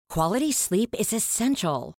Quality sleep is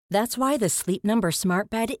essential. That's why the Sleep Number Smart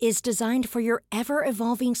Bed is designed for your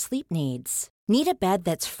ever-evolving sleep needs. Need a bed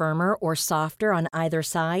that's firmer or softer on either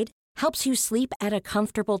side? Helps you sleep at a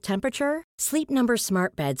comfortable temperature? Sleep Number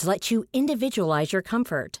Smart Beds let you individualize your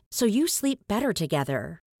comfort, so you sleep better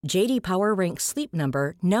together. J.D. Power ranks Sleep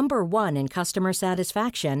Number number 1 in customer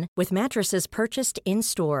satisfaction with mattresses purchased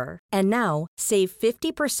in-store. And now, save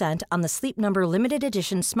 50% on the Sleep Number Limited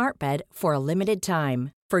Edition Smart Bed for a limited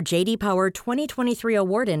time. For J.D. Power 2023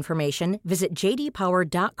 award information, visit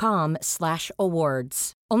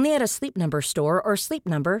jdpower.com/awards. Only at a Sleep Number store or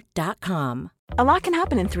sleepnumber.com. A lot can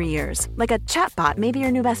happen in 3 years, like a chatbot may be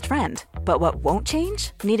your new best friend. But what won't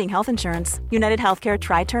change? Needing health insurance. United Healthcare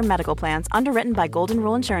Tri-Term Medical Plans, underwritten by Golden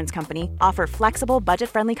Rule Insurance Company, offer flexible,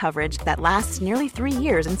 budget-friendly coverage that lasts nearly 3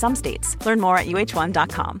 years in some states. Learn more at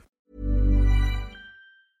uh1.com.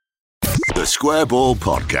 The Square Ball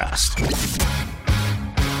Podcast.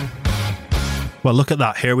 Well, look at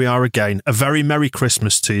that. Here we are again. A very Merry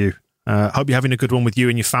Christmas to you. Hope you're having a good one with you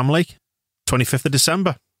and your family. 25th of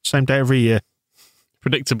December. Same day every year.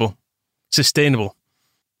 Predictable. Sustainable.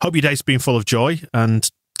 Hope your day's been full of joy and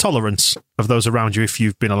tolerance of those around you if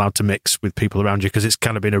you've been allowed to mix with people around you, because it's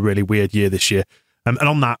kind of been a really weird year this year. And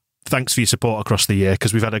on that, thanks for your support across the year,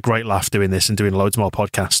 because we've had a great laugh doing this and doing loads more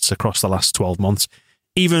podcasts across the last 12 months,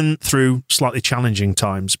 even through slightly challenging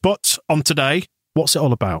times. But on today, what's it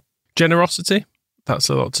all about? Generosity. That's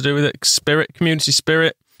a lot to do with it. Spirit, community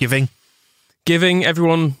spirit. Giving,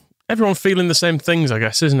 everyone feeling the same things, I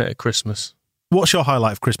guess, isn't it, at Christmas? What's your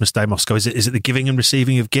highlight of Christmas Day, Moscow? Is it the giving and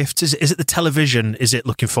receiving of gifts? Is it the television? Is it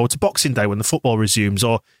looking forward to Boxing Day when the football resumes?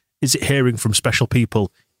 Or is it hearing from special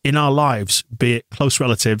people in our lives, be it close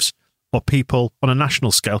relatives or people on a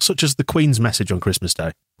national scale, such as the Queen's message on Christmas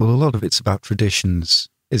Day? Well, a lot of it's about traditions,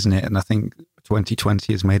 isn't it? And I think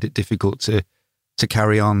 2020 has made it difficult to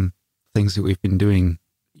carry on things that we've been doing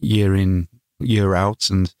year in, year out.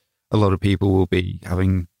 And a lot of people will be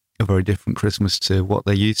having a very different Christmas to what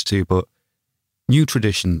they're used to. But new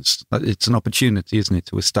traditions, it's an opportunity, isn't it,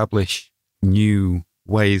 to establish new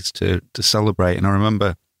ways to celebrate. And I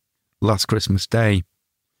remember last Christmas Day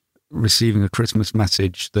receiving a Christmas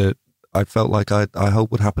message that I felt like I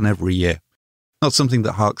hope would happen every year. Not something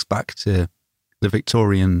that harks back to the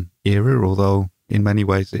Victorian era, although in many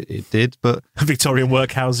ways it did, but Victorian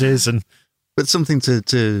workhouses but something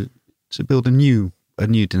to build a new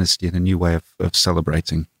dynasty and a new way of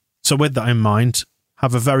celebrating. So with that in mind,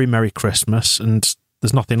 have a very Merry Christmas, and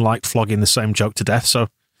there's nothing like flogging the same joke to death, so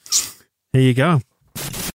here you go.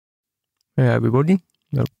 Hey everybody,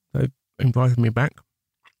 they've invited me back.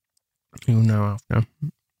 You'll know after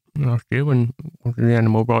last year when the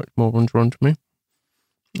animal rights morons were onto me,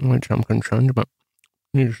 which I'm concerned, but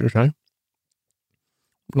needless to say,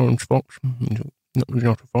 Lawrence Fox, he's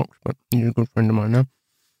not a fox, but he's a good friend of mine now.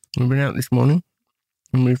 We've been out this morning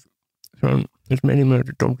and we've thrown as many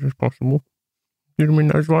murdered dogs as possible in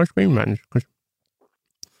those ice cream vans, because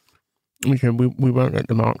we said we won't let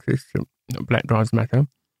the Marxists, Black Lives Matter,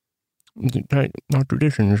 dictate our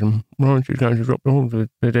traditions, and Lawrence is going to drop all the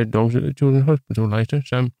dead dogs at the children's hospital later,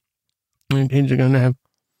 so the kids are going to have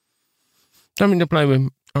something to play with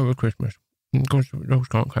over Christmas. And of course, the dogs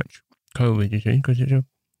can't catch COVID, you see, because they're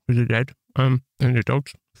dead, and the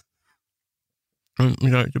dogs. So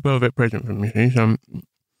it's a perfect present for me, see, so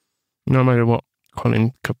no matter what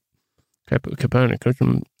Colin Copernicus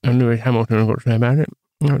and Lewis Hamilton have got to say about it,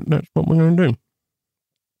 that's what we're going to do.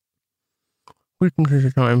 Christmas is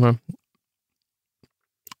a time where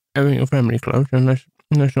having your family close, unless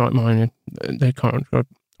like mine, they can't. So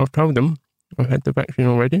I've told them I've had the vaccine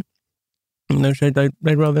already, and they said they'd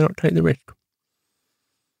rather not take the risk.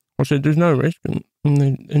 I said there's no risk, and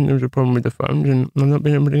there was a problem with the phones, and I've not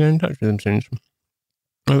been able to get in touch with them since.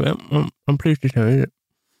 So, I'm pleased to tell you that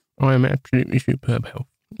I am absolutely superb health.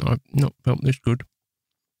 I've not felt this good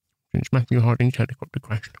since Matthew Harding's helicopter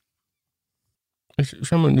crashed. As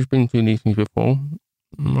someone who's been through these things before,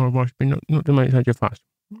 my advice has been not to make such a fuss.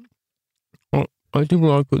 Well, I did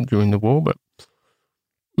what I could during the war, but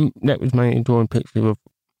that was mainly drawing pictures of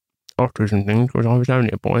otters and things, because I was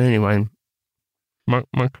only a boy anyway, and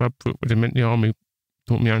my club foot would have meant the army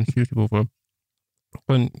thought me unsuitable for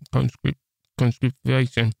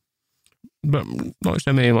conscription. But like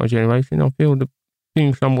so many of my generation, I feel that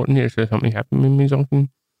being somewhat near to something happening means I can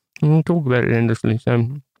talk about it endlessly.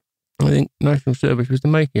 So I think national service was the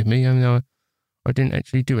making of me, even though I didn't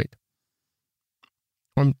actually do it.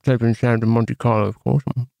 I'm safe and sound in Monte Carlo, of course.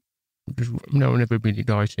 No one ever really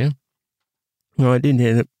dies here. Well, I did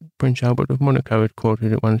hear that Prince Albert of Monaco had caught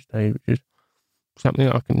it at one stage, which is something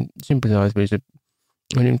I can sympathise with.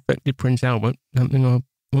 An infected Prince Albert, something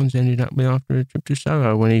ones ended up with after a trip to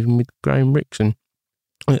Soho, and even with Graham Rickson.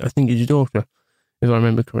 I think his daughter, if I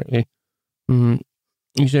remember correctly.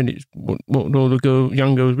 He said it's what all the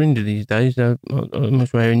young girls are into these days. I'm not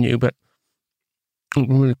sure how new, but it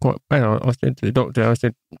was really quite bad. I said to the doctor, I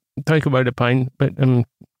said, take away the pain, but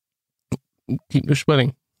keep the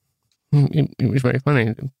swelling. It was very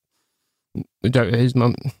funny. The joke is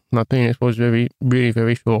my penis was really,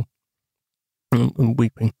 very sore and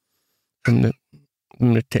weeping from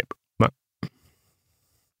the tip, but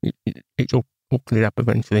it's all cleared up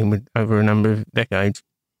eventually with over a number of decades.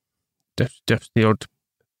 Just the odd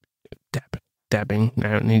dabbing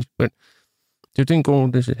now and then. But to think all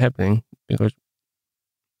this is happening because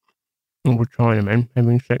all the Chinamen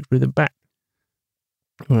having sex with a bat.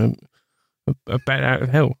 A bat out of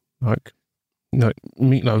hell. Like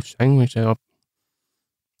Meatloaf sang, we say, I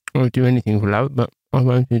would do anything for love, but I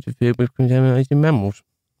won't interfere with contaminated mammals.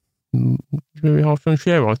 It's very harsh on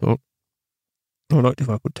Cher, I thought. I'd like if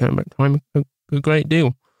I could turn back time a great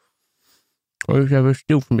deal. I used to have a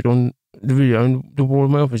still from it on the video and the War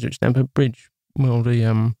of Melfors at Stamford Bridge. Well,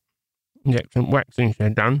 the excellent waxing she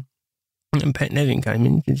had done. And Pat Nevin came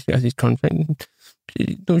in to discuss his contract and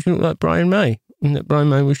she thought she looked like Brian May. And that Brian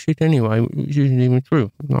May was shit anyway, which isn't even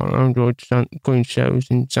true. I enjoyed Queen's shows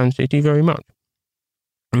in Sun City very much.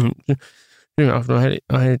 Soon after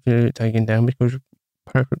I had to take him down because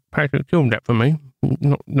Patrick killed that for me.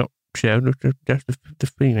 Not Cher, just the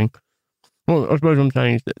feeling. Well, I suppose what I'm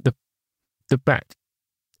saying is that the bat,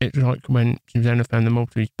 it's like when Susanna found the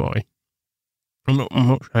Maltese body. I'm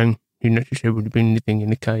not saying you necessarily would have been living in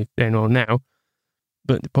the cave then or now,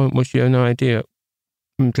 but the point was she had no idea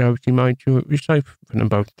until she made sure it was safe for them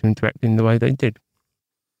both to interact in the way they did.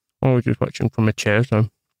 I was just watching from a chair, so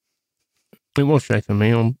it was safe for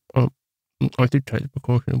me. I did take the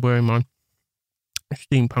precaution of wearing my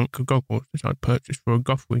steampunk goggles that I'd purchased for a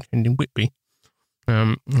golf weekend in Whitby.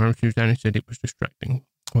 Susanna said it was distracting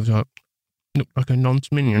because I looked like a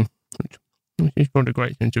nonce minion, which is got a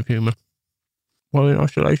great sense of humour. While in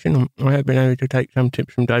isolation, I have been able to take some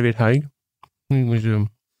tips from David Haig. He was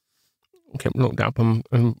kept locked up and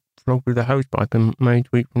flogged with a hose pipe and made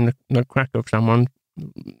to eat from the crack of someone's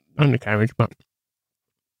undercarriage, but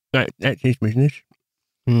that's his business.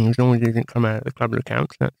 As long as he didn't come out of the club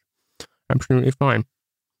accounts, that's absolutely fine.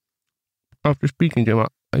 After speaking to him,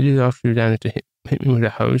 I did ask Susanna to hit me with a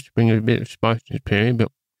hose to bring a bit of spice to this period,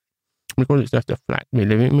 but because it's just a flat we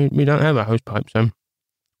live in, we don't have a hose pipe, so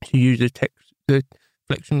she used the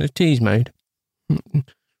flexion the tea's made.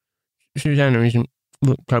 Susanna isn't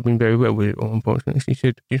clubbing very well with it all, unfortunately. She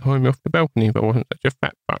said she'd hire me off the balcony if I wasn't such a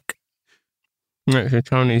fat fuck. And that's a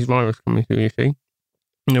Chinese virus coming through, you see.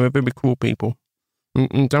 And they're very cruel people.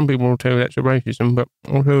 And some people will tell you that's a racism, but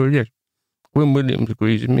I'll tell you this. Gwyn Williams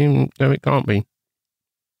agrees with me, so it can't be.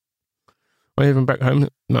 I hear from back home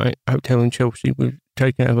that my hotel in Chelsea was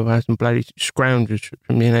taken over by some bloody scroungers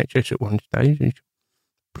from the NHS at one stage. These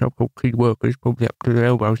so-called key workers, probably up to their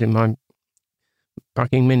elbows in my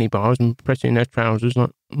fucking minibars and pressing their trousers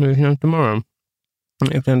like moving on tomorrow. And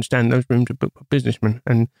you have to understand those rooms are booked for businessmen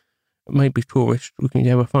and maybe tourists looking to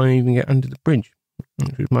have a fun even get under the bridge.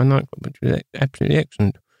 Which was my nightclub, which was absolutely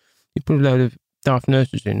excellent. You put a load of daft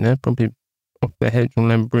nurses in there, probably off their heads on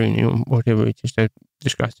Lamborghini or whatever it is, they're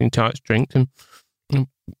disgusting tight strength, and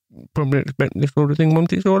probably expect this sort of thing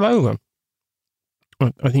once it's all over.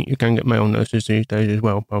 I think you can get male nurses these days as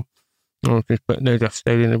well, but they just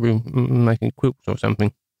stay in the room making quilts or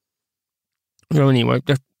something. So anyway,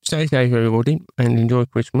 just stay safe everybody and enjoy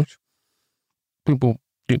Christmas. People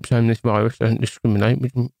keep saying this virus doesn't discriminate,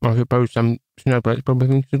 which I suppose some snowblokes probably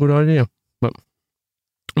think it's a good idea. But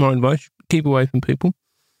my advice, keep away from people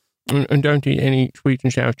and don't eat any sweet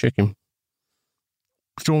and sour chicken.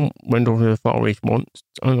 Sean went off to the Far East once,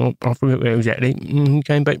 and I forget where exactly, and he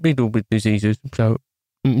came back riddled with diseases, so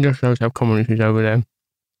it just shows how common it is over there.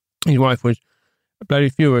 His wife was bloody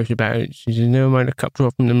furious about it. She said, never mind a cup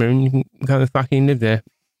drop from the moon, you can kind of fucking live there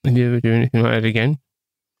if you ever do anything like that again.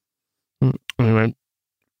 Anyway,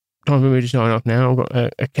 time for me to sign off now. I've got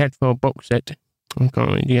a Cadfael box set I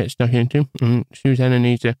can't wait to get stuck into, and Susanna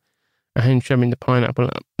needs a hand shoving the pineapple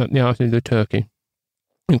up the arse of the turkey.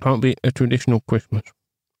 It can't be a traditional Christmas.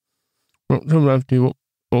 Lots of love to you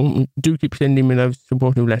all. Do keep sending me those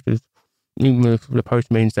supportive letters, even if the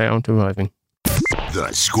post means they aren't arriving.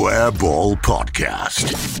 The Square Ball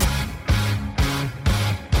Podcast.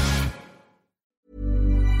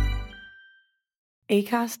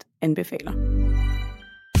 Acast anbefaler.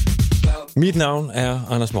 Mit navn er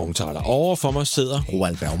Anders Morgenthaler. Over for mig sidder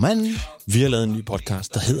Roald Bergmann. Vi har lavet en ny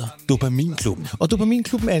podcast, der hedder Dopaminklubben. Og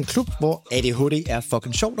Dopaminklubben er en klub, hvor ADHD er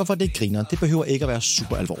fucking sjovt, og hvor det griner. Det behøver ikke at være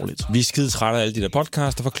super alvorligt. Vi er skide trætte af alle de der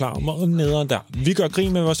podcasts, der forklarer mig nederen der. Vi gør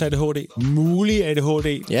grin med vores ADHD. Mulig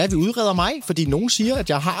ADHD. Ja, vi udreder mig, fordi nogen siger, at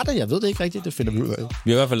jeg har det. Jeg ved det ikke rigtigt, det finder vi ud af.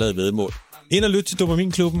 Vi har i hvert fald lavet væddemål. Ind og lyt til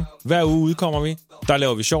Dopaminklubben. Hver uge udkommer vi. Der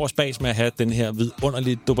laver vi sjov og spas med at have den her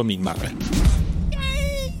vidunderlige dopaminmangel.